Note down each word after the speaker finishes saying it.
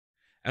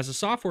As a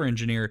software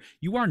engineer,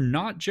 you are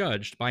not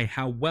judged by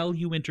how well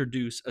you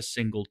introduce a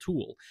single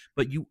tool,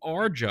 but you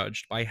are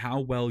judged by how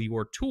well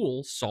your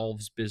tool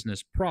solves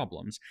business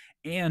problems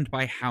and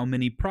by how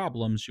many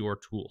problems your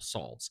tool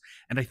solves.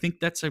 And I think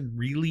that's a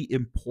really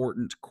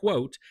important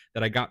quote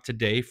that I got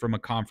today from a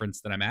conference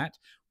that I'm at,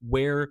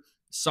 where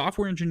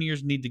software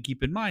engineers need to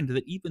keep in mind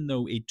that even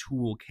though a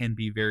tool can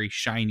be very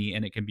shiny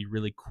and it can be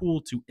really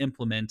cool to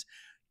implement,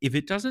 if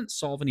it doesn't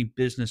solve any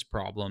business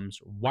problems,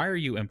 why are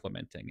you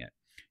implementing it?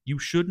 You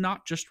should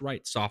not just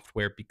write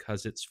software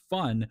because it's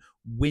fun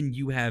when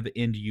you have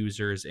end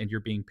users and you're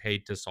being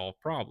paid to solve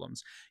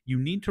problems. You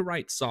need to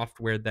write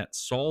software that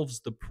solves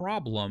the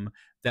problem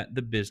that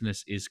the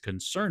business is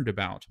concerned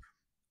about,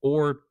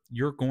 or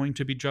you're going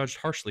to be judged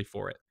harshly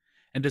for it.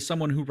 And as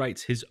someone who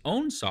writes his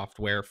own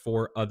software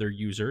for other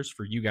users,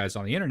 for you guys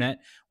on the internet,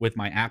 with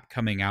my app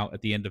coming out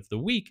at the end of the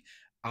week,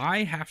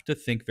 I have to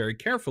think very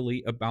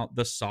carefully about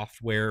the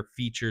software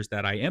features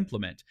that I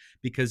implement.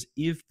 Because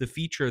if the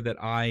feature that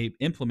I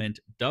implement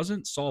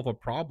doesn't solve a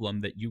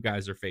problem that you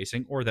guys are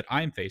facing or that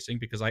I'm facing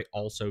because I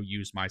also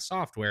use my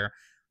software,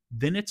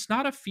 then it's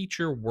not a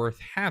feature worth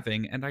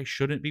having and I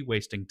shouldn't be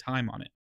wasting time on it.